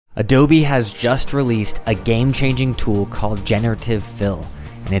Adobe has just released a game-changing tool called Generative Fill,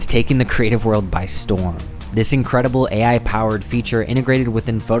 and it's taking the creative world by storm. This incredible AI-powered feature integrated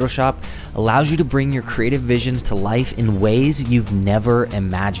within Photoshop allows you to bring your creative visions to life in ways you've never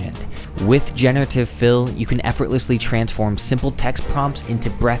imagined. With Generative Fill, you can effortlessly transform simple text prompts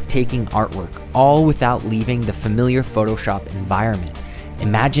into breathtaking artwork, all without leaving the familiar Photoshop environment.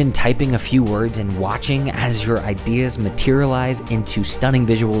 Imagine typing a few words and watching as your ideas materialize into stunning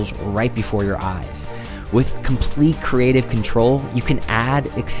visuals right before your eyes. With complete creative control, you can add,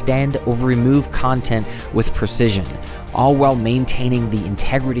 extend, or remove content with precision, all while maintaining the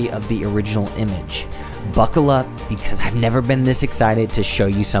integrity of the original image. Buckle up, because I've never been this excited to show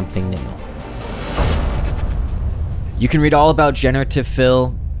you something new. You can read all about Generative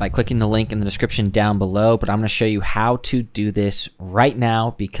Fill by clicking the link in the description down below, but I'm going to show you how to do this right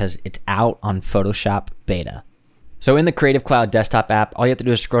now because it's out on Photoshop Beta. So in the Creative Cloud desktop app, all you have to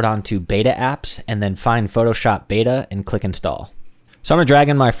do is scroll down to Beta Apps and then find Photoshop Beta and click Install. So I'm going to drag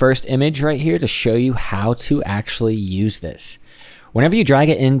in my first image right here to show you how to actually use this. Whenever you drag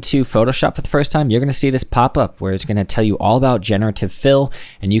it into Photoshop for the first time, you're going to see this pop up where it's going to tell you all about Generative Fill,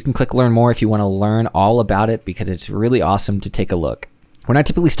 and you can click Learn More if you want to learn all about it because it's really awesome to take a look. When I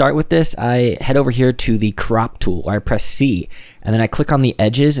typically start with this, I head over here to the crop tool, where I press C, and then I click on the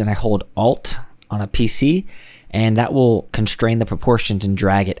edges and I hold Alt on a PC, and that will constrain the proportions and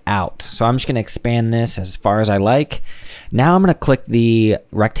drag it out. So I'm just going to expand this as far as I like. Now I'm going to click the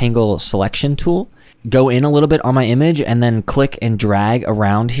rectangle selection tool, go in a little bit on my image, and then click and drag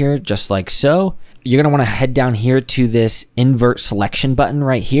around here just like so. You're going to want to head down here to this invert selection button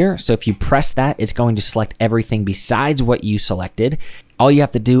right here. So if you press that, it's going to select everything besides what you selected. All you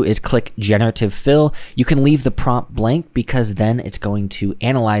have to do is click Generative Fill. You can leave the prompt blank because then it's going to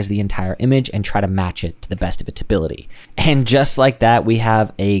analyze the entire image and try to match it to the best of its ability. And just like that, we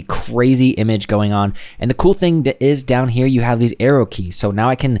have a crazy image going on. And the cool thing is down here, you have these arrow keys. So now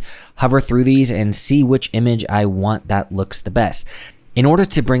I can hover through these and see which image I want that looks the best. In order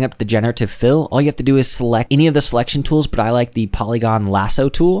to bring up the Generative Fill, all you have to do is select any of the selection tools, but I like the polygon lasso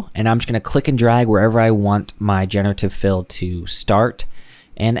tool, and I'm just going to click and drag wherever I want my Generative Fill to start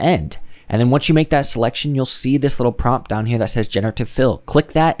and end. And then once you make that selection, you'll see this little prompt down here that says Generative Fill.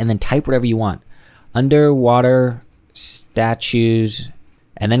 Click that and then type whatever you want. Underwater statues,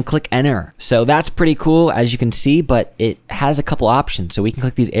 and then click enter. So that's pretty cool, as you can see, but it has a couple options. So we can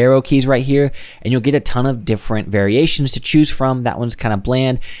click these arrow keys right here, and you'll get a ton of different variations to choose from. That one's kind of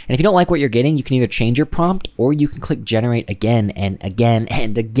bland. And if you don't like what you're getting, you can either change your prompt, or you can click generate again and again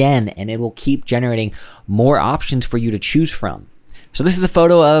and again, and it will keep generating more options for you to choose from. So this is a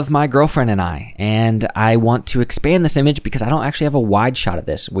photo of my girlfriend and I want to expand this image because I don't actually have a wide shot of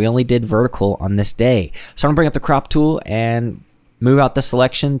this. We only did vertical on this day. So I'm gonna bring up the crop tool and move out the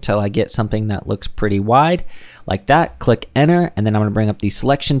selection till I get something that looks pretty wide, like that. Click enter, and then I'm gonna bring up the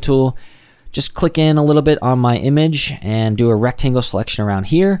selection tool. Just click in a little bit on my image and do a rectangle selection around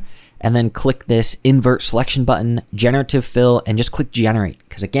here, and then click this invert selection button, Generative Fill, and just click generate.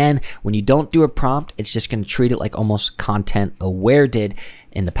 Because again, when you don't do a prompt, it's just gonna treat it like almost Content Aware did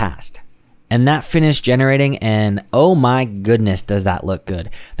in the past. And that finished generating, and oh my goodness, does that look good.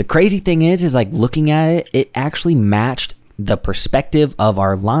 The crazy thing is like looking at it, it actually matched the perspective of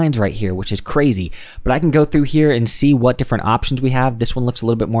our lines right here, which is crazy. But I can go through here and see what different options we have. This one looks a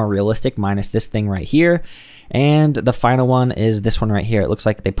little bit more realistic, minus this thing right here. And the final one is this one right here. It looks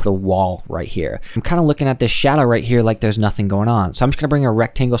like they put a wall right here. I'm kind of looking at this shadow right here like there's nothing going on. So I'm just gonna bring a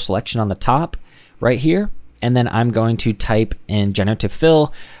rectangle selection on the top right here. And then I'm going to type in Generative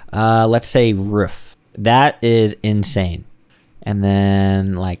Fill, let's say roof. That is insane. And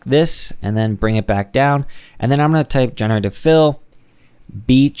then like this, and then bring it back down. And then I'm gonna type Generative Fill,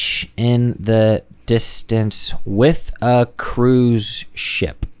 beach in the distance with a cruise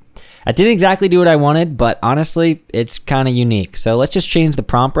ship. I didn't exactly do what I wanted, but honestly, it's kind of unique. So let's just change the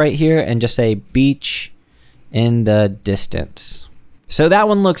prompt right here and just say beach in the distance. So that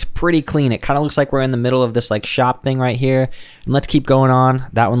one looks pretty clean. It kind of looks like we're in the middle of this like shop thing right here. And let's keep going on.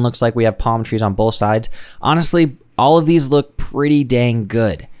 That one looks like we have palm trees on both sides. Honestly, all of these look pretty dang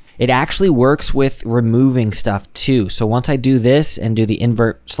good. It actually works with removing stuff too. So once I do this and do the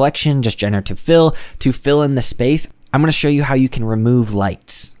invert selection, just Generative Fill, to fill in the space, I'm gonna show you how you can remove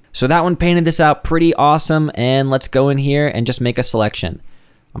lights. So that one painted this out pretty awesome, and let's go in here and just make a selection.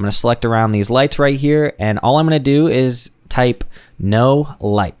 I'm gonna select around these lights right here, and all I'm gonna do is type no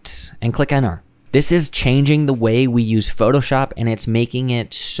lights and click enter. This is changing the way we use Photoshop, and it's making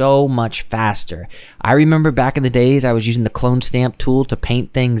it so much faster. I remember back in the days I was using the clone stamp tool to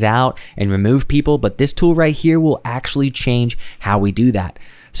paint things out and remove people, but this tool right here will actually change how we do that.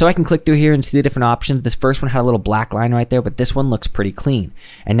 So I can click through here and see the different options. This first one had a little black line right there, but this one looks pretty clean.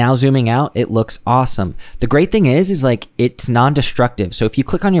 And now zooming out, it looks awesome. The great thing is like it's non-destructive. So if you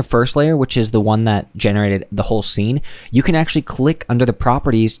click on your first layer, which is the one that generated the whole scene, you can actually click under the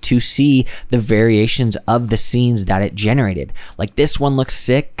properties to see the variations of the scenes that it generated. Like this one looks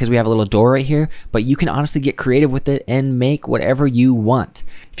sick because we have a little door right here, but you can honestly get creative with it and make whatever you want.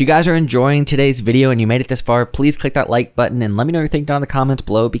 If you guys are enjoying today's video and you made it this far, please click that like button and let me know your thing down in the comments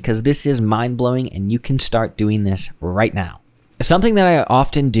below, because this is mind-blowing and you can start doing this right now. Something that I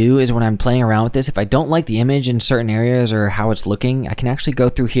often do is when I'm playing around with this, if I don't like the image in certain areas or how it's looking, I can actually go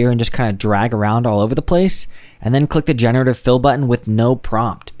through here and just kind of drag around all over the place and then click the Generative Fill button with no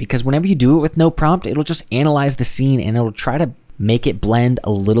prompt. Because whenever you do it with no prompt, it'll just analyze the scene and it'll try to make it blend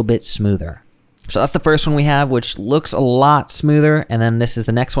a little bit smoother. So that's the first one we have, which looks a lot smoother. And then this is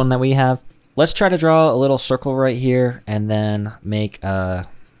the next one that we have. Let's try to draw a little circle right here and then make a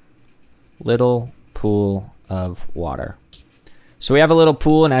little pool of water. So we have a little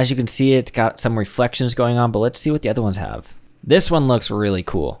pool, and as you can see, it's got some reflections going on, but let's see what the other ones have. This one looks really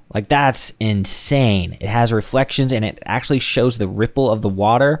cool. Like, that's insane. It has reflections and it actually shows the ripple of the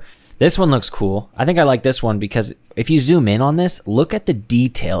water. This one looks cool. I think I like this one because if you zoom in on this, look at the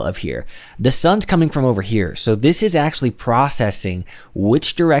detail of here. The sun's coming from over here. So this is actually processing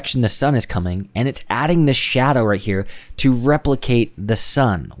which direction the sun is coming, and it's adding the shadow right here to replicate the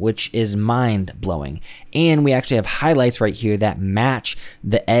sun, which is mind-blowing. And we actually have highlights right here that match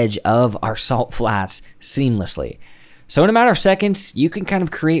the edge of our salt flats seamlessly. So in a matter of seconds, you can kind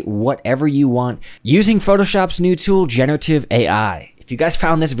of create whatever you want using Photoshop's new tool, Generative AI. If you guys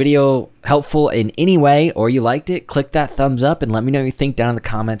found this video helpful in any way or you liked it, click that thumbs up and let me know what you think down in the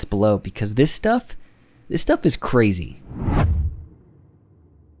comments below, because this stuff is crazy.